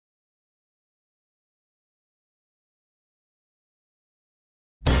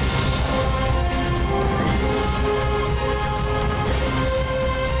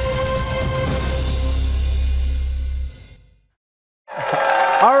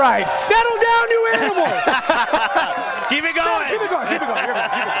right, settle down, you animals. Keep it going. Keep it going. Keep it going. Keep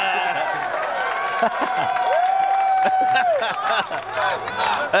it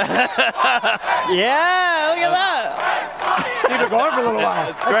Yeah, look at that. Keep it going for a little while.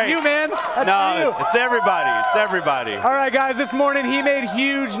 That's great. You, man. That's for you. It's everybody. It's everybody. All right, guys, this morning he made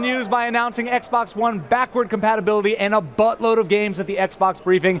huge news by announcing Xbox One backward compatibility and a buttload of games at the Xbox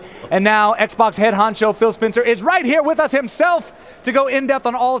briefing. And now Xbox head honcho Phil Spencer is right here with us himself to go in-depth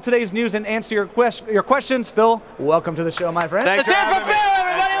on all of today's news and answer your questions. Phil, welcome to the show, my friend. Thanks Let's hear for for Phil,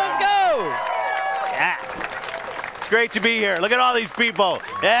 everybody. Let's go. Yeah. It's great to be here. Look at all these people.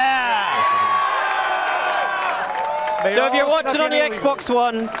 Yeah. So if you're watching on the Xbox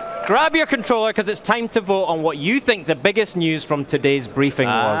One, grab your controller because it's time to vote on what you think the biggest news from today's briefing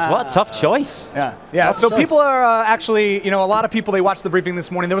was. What a tough choice. Yeah. So people are actually, a lot of people, they watched the briefing this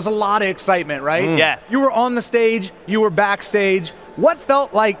morning. There was a lot of excitement, right? Yeah. You were on the stage. You were backstage. What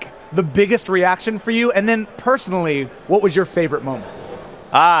felt like the biggest reaction for you? And then personally, what was your favorite moment?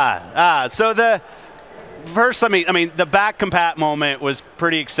 So the first, I mean, the back compat moment was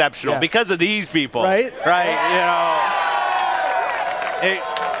pretty exceptional because of these people, right?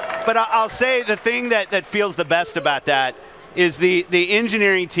 But I'll say the thing that feels the best about that is the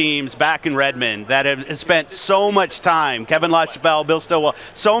engineering teams back in Redmond that have spent so much time, Kevin LaChapelle, Bill Stillwell,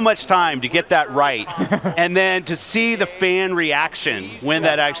 so much time to get that right, and then to see the fan reaction when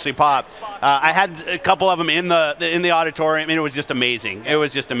that actually popped. I had a couple of them in the auditorium, and it was just amazing. It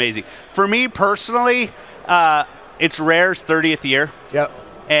was just amazing. For me personally, it's Rare's 30th year. Yep.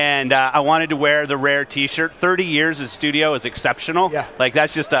 And I wanted to wear the Rare T-shirt. 30 years as studio is exceptional. Yeah. Like,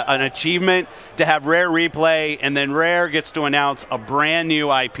 that's just an achievement to have Rare replay, and then Rare gets to announce a brand new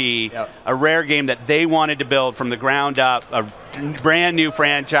IP, a Rare game that they wanted to build from the ground up, a brand new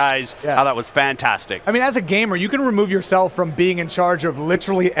franchise. Oh, that was fantastic. I mean, as a gamer, you can remove yourself from being in charge of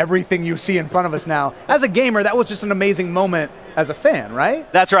literally everything you see in front of us now. As a gamer, that was just an amazing moment as a fan, right?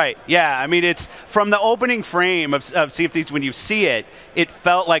 That's right. Yeah, I mean, it's from the opening frame of Sea of Thieves. When you see it, it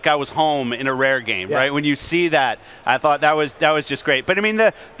felt like I was home in a Rare game, right? When you see that, I thought that was just great. But I mean,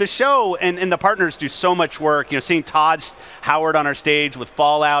 the show and the partners do so much work. Seeing Todd Howard on our stage with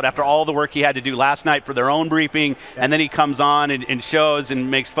Fallout after all the work he had to do last night for their own briefing, and then he comes on and shows and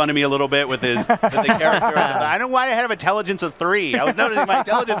makes fun of me a little bit with the character. I don't know why I have intelligence of 3. I was noticing my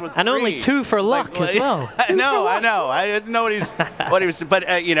intelligence was 3. And only 2 for luck as well. I know. I didn't know what he was. But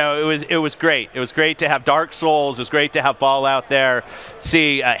it was great. It was great to have Dark Souls. It was great to have Fallout there.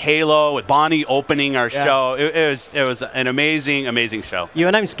 See Halo with Bonnie opening our show. It was an amazing show. You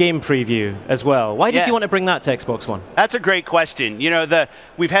announced game preview as well. Why did you want to bring that to Xbox One? That's a great question.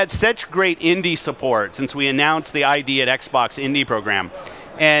 We've had such great indie support since we announced the ID at Xbox Indie program.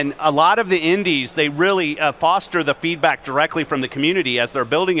 And a lot of the indies, they really foster the feedback directly from the community as they're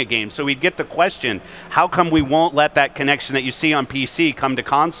building a game. So we'd get the question, how come we won't let that connection that you see on PC come to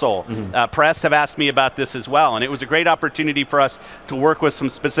console? Press have asked me about this as well. And it was a great opportunity for us to work with some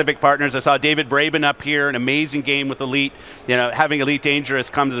specific partners. I saw David Braben up here, an amazing game with Elite. Having Elite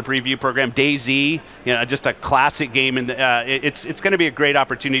Dangerous come to the preview program. DayZ, just a classic game. And it's going to be a great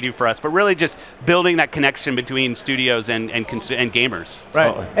opportunity for us. But really just building that connection between studios and gamers.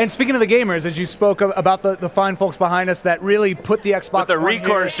 Right. And speaking of the gamers, as you spoke about the fine folks behind us that really put the Xbox with the One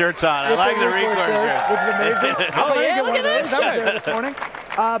Recore here, shirts on. I like the Recore shirts. Which is amazing. Look at that was there this morning.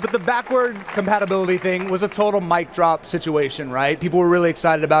 But the backward compatibility thing was a total mic drop situation, right? People were really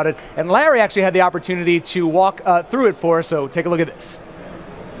excited about it. And Larry actually had the opportunity to walk through it for us, so take a look at this.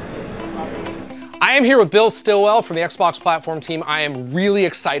 I am here with Bill Stillwell from the Xbox platform team. I am really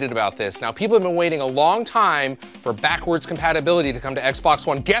excited about this. Now, people have been waiting a long time for backwards compatibility to come to Xbox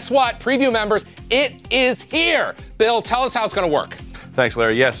One. Guess what, preview members, it is here. Bill, tell us how it's going to work. Thanks,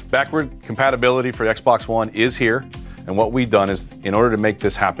 Larry. Yes, backward compatibility for Xbox One is here. And what we've done is, in order to make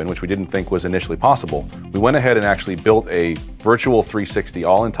this happen, which we didn't think was initially possible, we went ahead and actually built a virtual 360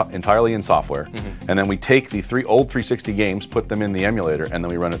 all entirely in software. And then we take the old 360 games, put them in the emulator, and then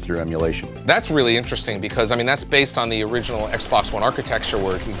we run it through emulation. That's really interesting because, I mean, that's based on the original Xbox One architecture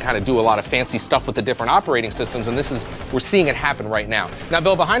where you can kind of do a lot of fancy stuff with the different operating systems, and we're seeing it happen right now. Now,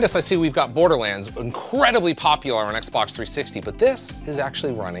 Bill, behind us I see we've got Borderlands, incredibly popular on Xbox 360, but this is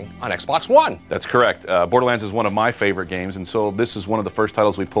actually running on Xbox One. That's correct. Borderlands is one of my favorite games, and so this is one of the first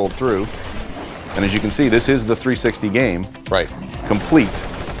titles we pulled through. And as you can see, this is the 360 game, complete.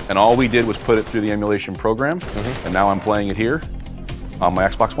 And all we did was put it through the emulation program, and now I'm playing it here on my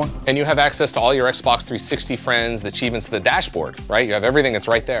Xbox One. And you have access to all your Xbox 360 friends, the achievements, the dashboard, right? You have everything that's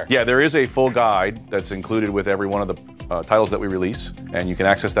right there. Yeah, there is a full guide that's included with every one of the titles that we release, and you can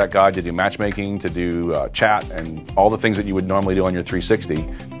access that guide to do matchmaking, to do chat, and all the things that you would normally do on your 360.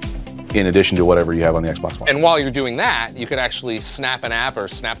 in addition to whatever you have on the Xbox One. And while you're doing that, you could actually snap an app or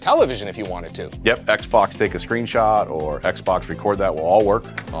snap television if you wanted to. Yep, Xbox take a screenshot or Xbox record that will all work.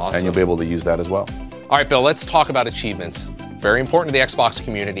 Awesome. And you'll be able to use that as well. All right, Bill, let's talk about achievements. Very important to the Xbox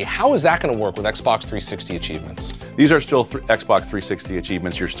community. How is that going to work with Xbox 360 achievements? These are still Xbox 360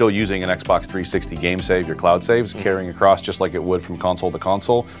 achievements. You're still using an Xbox 360 game save, your cloud saves, carrying across just like it would from console to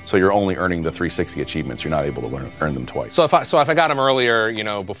console. So you're only earning the 360 achievements. You're not able to earn them twice. So if I got them earlier, you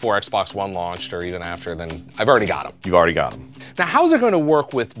know, before Xbox One launched or even after, then I've already got them. You've already got them. Now, how is it going to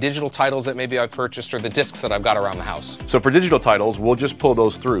work with digital titles that maybe I've purchased or the discs that I've got around the house? So for digital titles, we'll just pull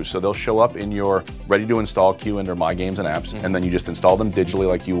those through. So they'll show up in your ready to install queue under My Games and Apps, and then you just install them digitally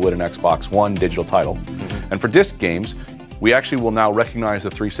like you would an Xbox One digital title. And for disc games, we actually will now recognize the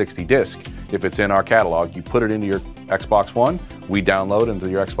 360 disc. If it's in our catalog, you put it into your Xbox One, we download into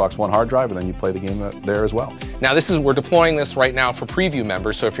your Xbox One hard drive, and then you play the game there as well. Now we're deploying this right now for preview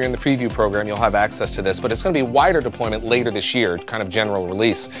members, so if you're in the preview program, you'll have access to this, but it's going to be wider deployment later this year, kind of general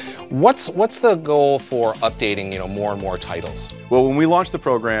release. What's the goal for updating, you know, more and more titles? Well, when we launch the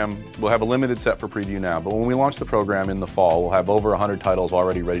program, we'll have a limited set for preview now, but when we launch the program in the fall, we'll have over 100 titles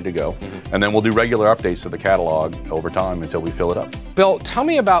already ready to go, and then we'll do regular updates to the catalog over time until we fill it up. Bill, tell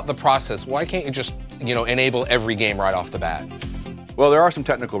me about the process. Why can't you just, you know, enable every game right off the bat? Well, there are some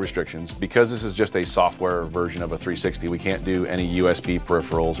technical restrictions. Because this is just a software version of a 360, we can't do any USB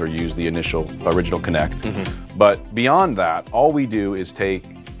peripherals or use the original Kinect. But beyond that, all we do is take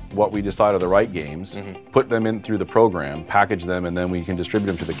what we decide are the right games, put them in through the program, package them, and then we can distribute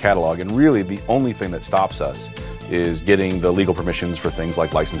them to the catalog. And really, the only thing that stops us is getting the legal permissions for things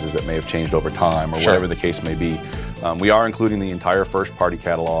like licenses that may have changed over time or whatever the case may be. We are including the entire first-party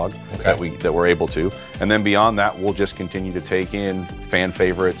catalog that we're able to, and then beyond that, we'll just continue to take in fan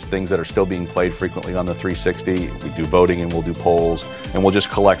favorites, things that are still being played frequently on the 360. We do voting and we'll do polls, and we'll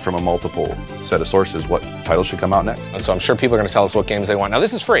just collect from a multiple set of sources what titles should come out next. And so I'm sure people are going to tell us what games they want. Now,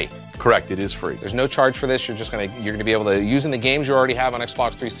 this is free. Correct, it is free. There's no charge for this. You're going to be able to, using the games you already have on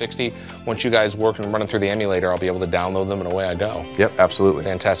Xbox 360, once you guys work and run them through the emulator, I'll be able to download them and away I go. Yep, absolutely.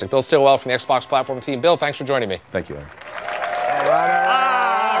 Fantastic. Bill Stillwell from the Xbox platform team. Bill, thanks for joining me. Thank you, Larry.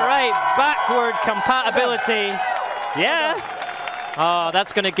 All right, backward compatibility. Yeah. Oh,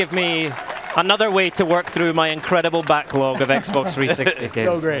 that's going to give me another way to work through my incredible backlog of Xbox 360 games.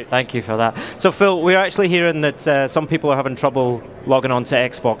 So great. Thank you for that. So, Phil, we're actually hearing that some people are having trouble logging on to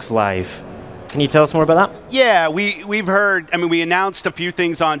Xbox Live. Can you tell us more about that? Yeah, we've heard, I mean, we announced a few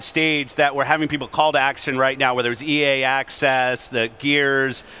things on stage that we're having people call to action right now, whether it's EA Access, the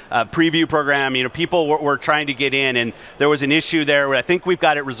Gears preview program. You know, people were trying to get in, and there was an issue there where I think we've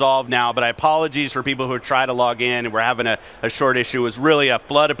got it resolved now, but I apologize for people who try to log in, and we're having a short issue. It was really a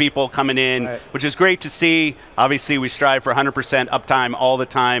flood of people coming in, which is great to see. Obviously, we strive for 100% uptime all the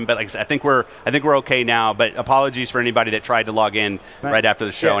time, but like I said, I think we're okay now, but apologies for anybody that tried to log in right after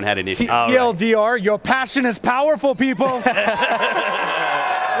the show and had an issue. TLDR, your passion is powerful, people. Your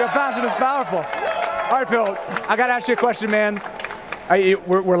passion is powerful. All right, Phil, I got to ask you a question, man.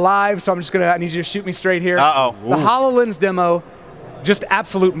 We're live, so I need you to shoot me straight here. Uh-oh. The HoloLens demo, just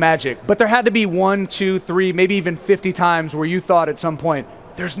absolute magic. But there had to be 1, 2, 3, maybe even 50 times where you thought at some point,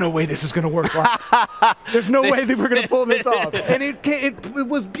 there's no way this is going to work. There's no way that we're going to pull this off. And it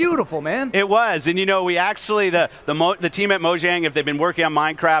was beautiful, man. It was. And, you know, we actually, the team at Mojang, if they've been working on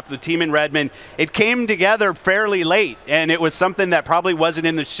Minecraft, the team in Redmond, it came together fairly late. And it was something that probably wasn't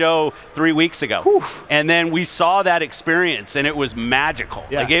in the show 3 weeks ago. Whew. And then we saw that experience, and it was magical.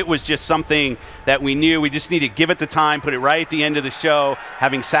 Yeah. Like, it was just something that we knew. We just needed to give it the time, put it right at the end of the show,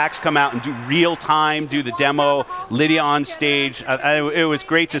 having Sax come out and do real time, do the demo, Lydia on stage. It was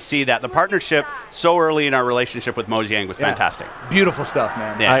great to see that. The partnership so early in our relationship with Mojang was fantastic. Beautiful stuff,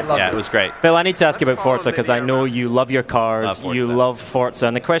 man. Yeah, it was great. Phil, I need to ask you about Forza because I know you love your cars, you love Forza,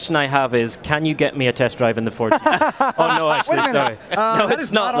 and the question I have is, can you get me a test drive in the Forza? Oh no, actually, sorry. No,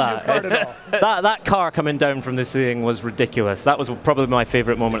 it's not that. That car coming down from this thing was ridiculous. That was probably my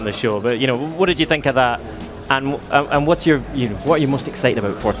favorite moment in the show. But you know, what did you think of that? And what's your, what are you most excited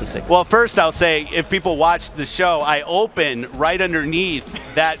about Forza 6? Well, first I'll say, if people watched the show, I open right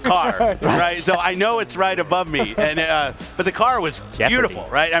underneath that car, right? So I know it's right above me, and but the car was beautiful,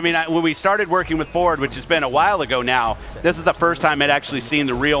 right? I mean, when we started working with Ford, which has been a while ago now, this is the first time I'd actually seen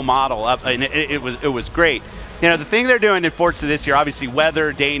the real model up, and it was great. You know, the thing they're doing in Forza this year, obviously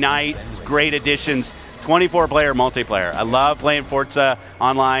weather, day, night, great additions. 24-player multiplayer. I love playing Forza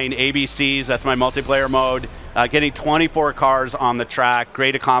Online, ABCs, that's my multiplayer mode. Getting 24 cars on the track,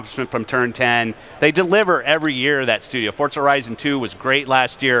 great accomplishment from Turn 10. They deliver every year, that studio. Forza Horizon 2 was great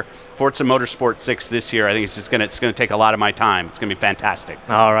last year. Forza Motorsport 6 this year. I think it's going to take a lot of my time. It's going to be fantastic.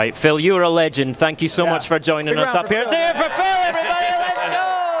 All right, Phil, you're a legend. Thank you so much for joining us up here. It's here for Phil, everybody. Let's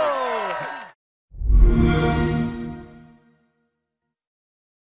go.